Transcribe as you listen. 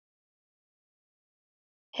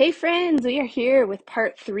Hey friends, we are here with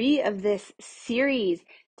part 3 of this series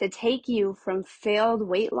to take you from failed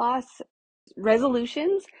weight loss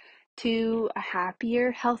resolutions to a happier,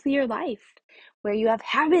 healthier life where you have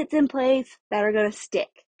habits in place that are going to stick.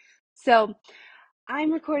 So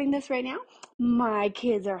I'm recording this right now. My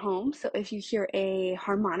kids are home, so if you hear a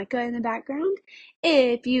harmonica in the background,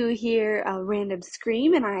 if you hear a random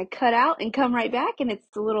scream and I cut out and come right back and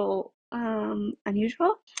it's a little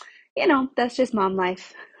unusual, that's just mom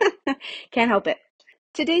life. Can't help it.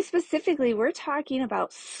 Today specifically, we're talking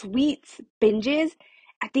about sweets binges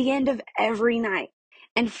at the end of every night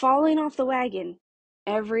and falling off the wagon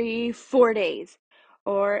every 4 days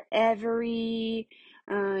or every,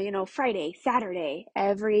 Friday, Saturday,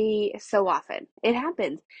 every so often. It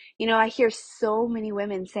happens. I hear so many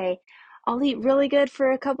women say, I'll eat really good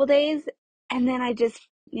for a couple days and then I just,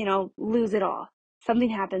 lose it all.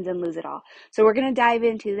 Something happens and lose it all. So we're going to dive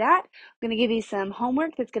into that. I'm going to give you some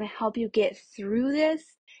homework that's going to help you get through this,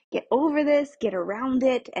 get over this, get around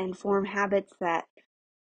it, and form habits that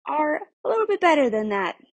are a little bit better than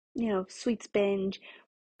that, sweets binge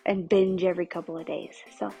and binge every couple of days.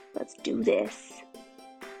 So let's do this.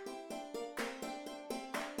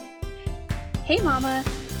 Hey mama,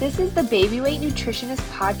 this is the Baby Weight Nutritionist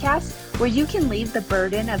podcast where you can leave the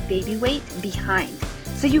burden of baby weight behind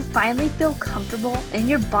so you finally feel comfortable in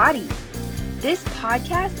your body. This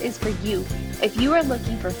podcast is for you if you are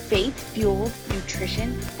looking for faith-fueled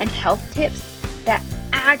nutrition and health tips that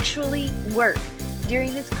actually work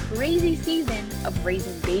during this crazy season of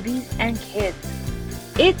raising babies and kids.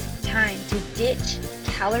 It's time to ditch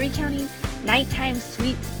calorie counting, nighttime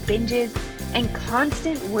sweets, binges, and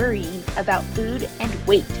constant worrying about food and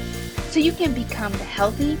weight so you can become the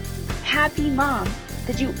healthy, happy mom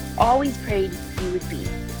that you always prayed you would be.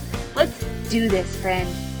 Let's do this, friend.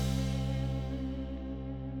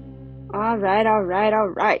 All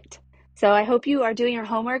right. So I hope you are doing your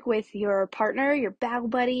homework with your partner, your battle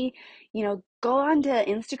buddy. Go on to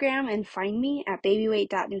Instagram and find me at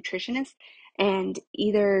babyweight.nutritionist and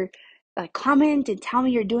either comment and tell me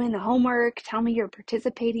you're doing the homework, tell me you're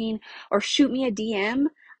participating, or shoot me a DM.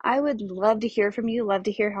 I would love to hear from you, love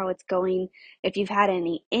to hear how it's going, if you've had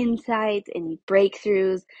any insights, any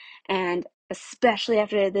breakthroughs, and especially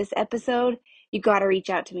after this episode, you got to reach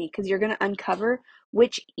out to me because you're going to uncover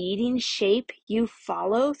which eating shape you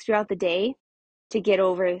follow throughout the day to get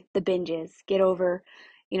over the binges, get over,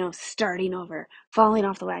 starting over, falling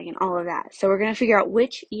off the wagon, all of that. So we're going to figure out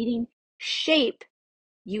which eating shape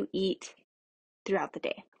you eat throughout the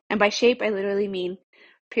day. And by shape, I literally mean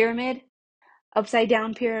pyramid, upside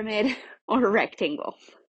down pyramid, or a rectangle.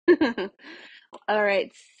 All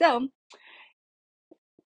right. So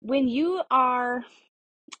when you are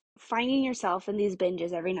finding yourself in these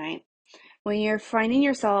binges every night, when you're finding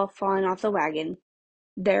yourself falling off the wagon,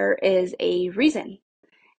 there is a reason.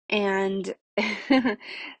 And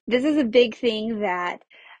this is a big thing that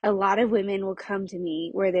a lot of women will come to me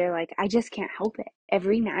where they're like, I just can't help it.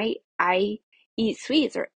 Every night I eat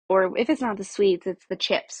sweets or if it's not the sweets, it's the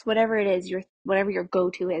chips, whatever it is, whatever your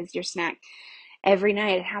go-to is, your snack. Every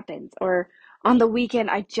night it happens. Or on the weekend,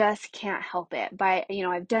 I just can't help it.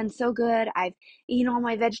 I've done so good. I've eaten all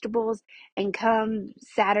my vegetables, and come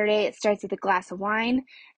Saturday, it starts with a glass of wine,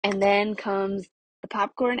 and then comes the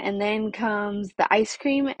popcorn, and then comes the ice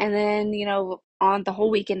cream, and then, on the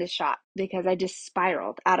whole weekend is shot because I just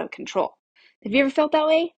spiraled out of control. Have you ever felt that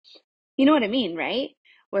way? You know what I mean, right?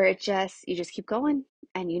 Where you just keep going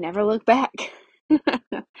and you never look back.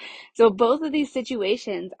 So both of these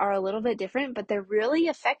situations are a little bit different, but they're really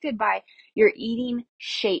affected by your eating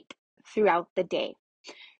shape throughout the day.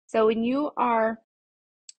 So when you are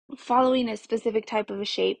following a specific type of a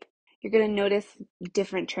shape, you're going to notice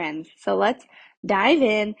different trends. So let's dive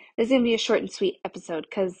in. This is going to be a short and sweet episode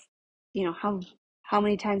because, how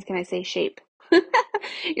many times can I say shape?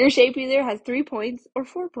 Your shape either has 3 points or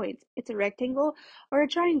 4 points. It's a rectangle or a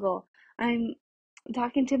triangle. I'm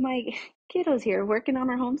talking to my kiddos here, working on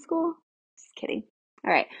our homeschool. Just kidding.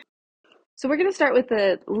 All right. So we're going to start with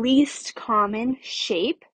the least common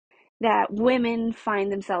shape that women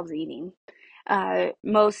find themselves eating.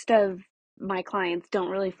 Most of my clients don't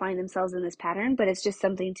really find themselves in this pattern, but it's just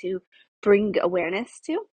something to bring awareness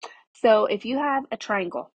to. So if you have a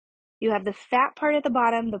triangle, you have the fat part at the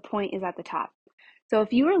bottom, the point is at the top. So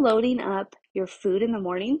if you are loading up your food in the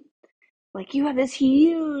morning, like you have this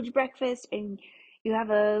huge breakfast and you have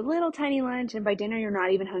a little tiny lunch, and by dinner you're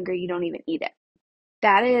not even hungry, you don't even eat it.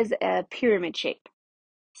 That is a pyramid shape.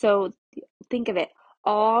 So think of it.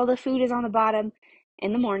 All the food is on the bottom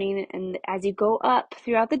in the morning, and as you go up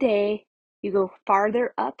throughout the day, you go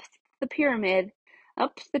farther up the pyramid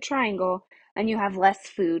up the triangle, and you have less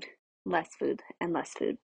food, and less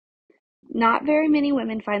food. Not very many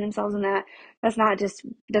women find themselves in that. That's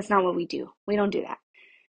not what we do. We don't do that.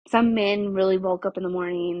 Some men really bulk up in the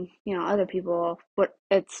morning, other people, but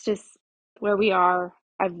it's just where we are.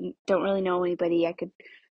 I don't really know anybody I could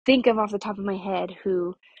think of off the top of my head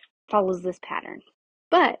who follows this pattern,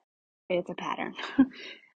 but it's a pattern.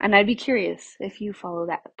 And I'd be curious if you follow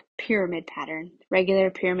that pyramid pattern, regular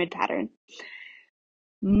pyramid pattern.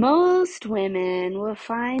 Most women will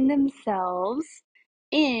find themselves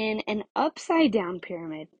in an upside down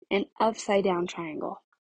pyramid, an upside down triangle,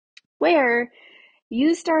 where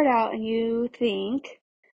you start out and you think,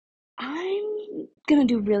 I'm gonna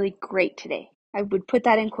do really great today. I would put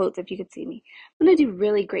that in quotes if you could see me. I'm gonna do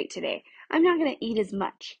really great today. I'm not gonna eat as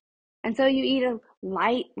much. And so you eat a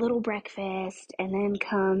light little breakfast, and then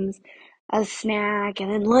comes a snack,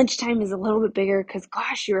 and then lunchtime is a little bit bigger because,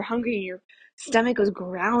 gosh, you were hungry and your stomach was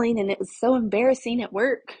growling and it was so embarrassing at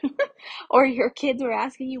work. Or your kids were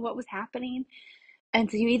asking you what was happening. And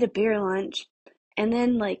so you eat a bigger lunch, and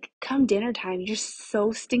then like come dinner time, you're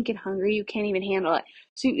so stinking hungry you can't even handle it.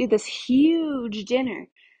 So you eat this huge dinner.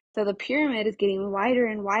 So the pyramid is getting wider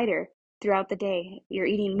and wider throughout the day. You're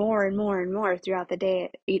eating more and more and more throughout the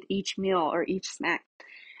day at each meal or each snack.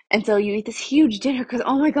 And so you eat this huge dinner because,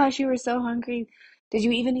 oh my gosh, you were so hungry. Did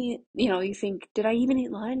you even eat, you think, did I even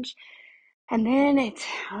eat lunch? And then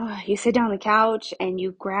you sit down on the couch and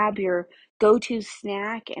you grab your go-to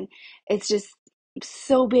snack, and it's just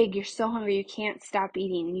so big. You're so hungry. You can't stop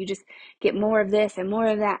eating, and you just get more of this and more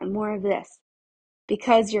of that and more of this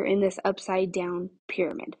because you're in this upside down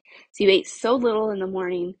pyramid. So you ate so little in the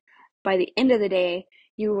morning. By the end of the day,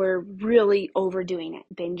 you were really overdoing it,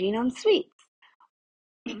 binging on sweets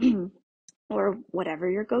or whatever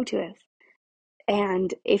your go-to is.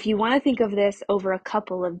 And if you want to think of this over a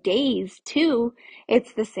couple of days too,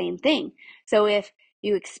 it's the same thing. So if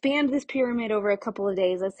you expand this pyramid over a couple of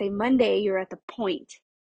days, let's say Monday, you're at the point,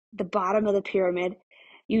 the bottom of the pyramid,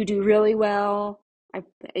 you do really well. I,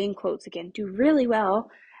 in quotes again, do really well.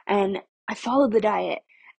 And I followed the diet.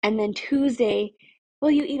 And then Tuesday, well,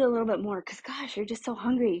 you eat a little bit more because, gosh, you're just so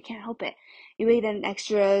hungry. You can't help it. You eat an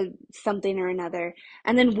extra something or another.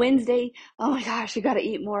 And then Wednesday, oh my gosh, you got to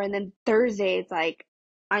eat more. And then Thursday, it's like,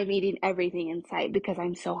 I'm eating everything in sight because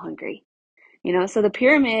I'm so hungry. So the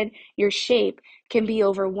pyramid, your shape can be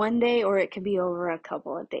over one day or it can be over a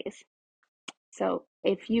couple of days. So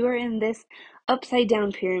if you are in this upside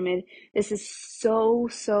down pyramid, this is so,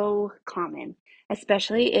 so common,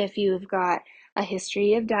 especially if you've got a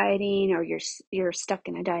history of dieting, or you're stuck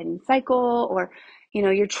in a dieting cycle, or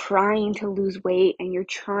you're trying to lose weight and you're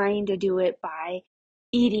trying to do it by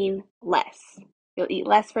eating less. You'll eat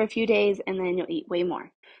less for a few days and then you'll eat way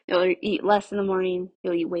more. You'll eat less in the morning,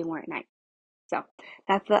 you'll eat way more at night. So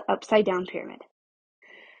that's the upside down pyramid.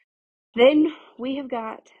 Then we have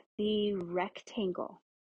got the rectangle.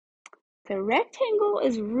 The rectangle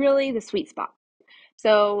is really the sweet spot.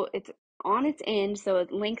 So it's on its end, so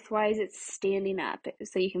lengthwise it's standing up.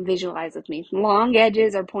 So you can visualize with me. Long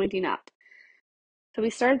edges are pointing up. So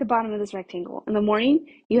we start at the bottom of this rectangle. In the morning,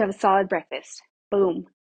 you have a solid breakfast. Boom.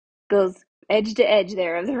 Goes edge to edge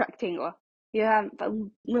there of the rectangle. You have a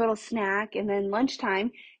little snack, and then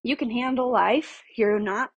lunchtime, you can handle life. You're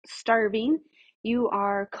not starving. You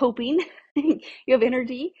are coping. You have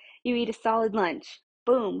energy. You eat a solid lunch.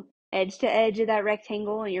 Boom. Edge to edge of that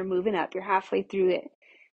rectangle, and you're moving up. You're halfway through it.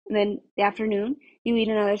 And then the afternoon, you eat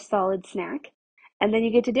another solid snack. And then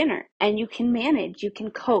you get to dinner, and you can manage. You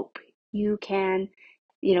can cope. You can,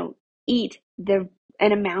 eat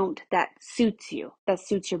an amount that suits you, that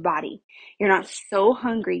suits your body. You're not so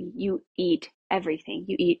hungry, you eat everything.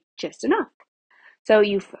 You eat just enough. So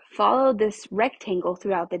you follow this rectangle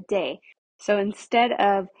throughout the day. So instead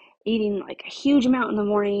of eating like a huge amount in the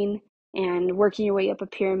morning and working your way up a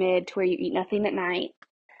pyramid to where you eat nothing at night,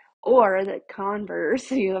 or the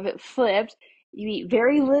converse, you have it flipped, you eat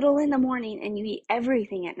very little in the morning and you eat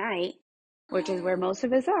everything at night, which is where most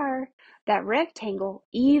of us are, that rectangle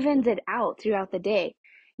evens it out throughout the day.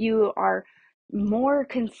 You are more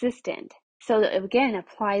consistent. So again,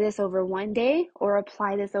 apply this over one day or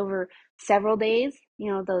apply this over several days,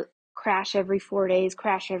 the crash every 4 days,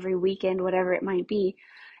 crash every weekend, whatever it might be.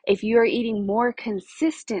 If you are eating more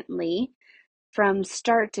consistently from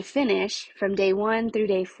start to finish, from day 1 through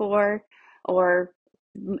day 4, or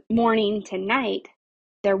morning to night,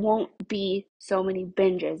 there won't be so many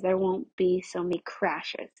binges. There won't be so many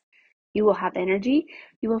crashes. You will have energy.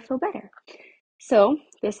 You will feel better. So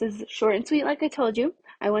this is short and sweet, like I told you.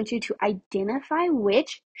 I want you to identify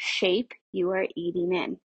which shape you are eating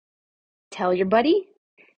in. Tell your buddy,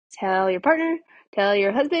 tell your partner, Tell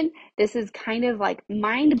your husband this is kind of like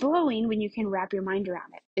mind blowing when you can wrap your mind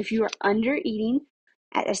around it. If you are under eating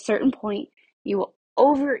at a certain point, you will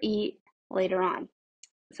overeat later on.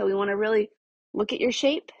 So we want to really look at your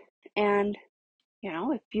shape, and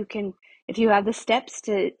if you have the steps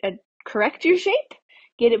to correct your shape,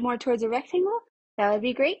 get it more towards a rectangle, that would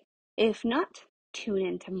be great. If not, tune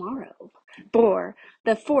in tomorrow for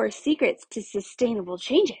the 4 secrets to sustainable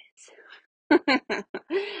changes.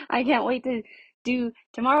 I can't wait to do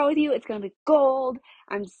tomorrow with you. It's going to be gold.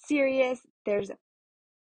 I'm serious. There's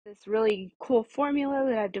this really cool formula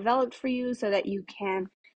that I've developed for you so that you can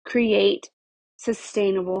create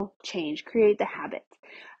sustainable change, create the habit.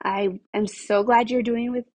 I am so glad you're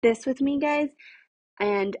doing this with me, guys.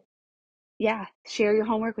 And yeah, share your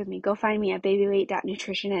homework with me. Go find me at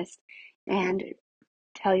babyweight.nutritionist and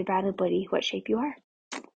tell your battle buddy what shape you are.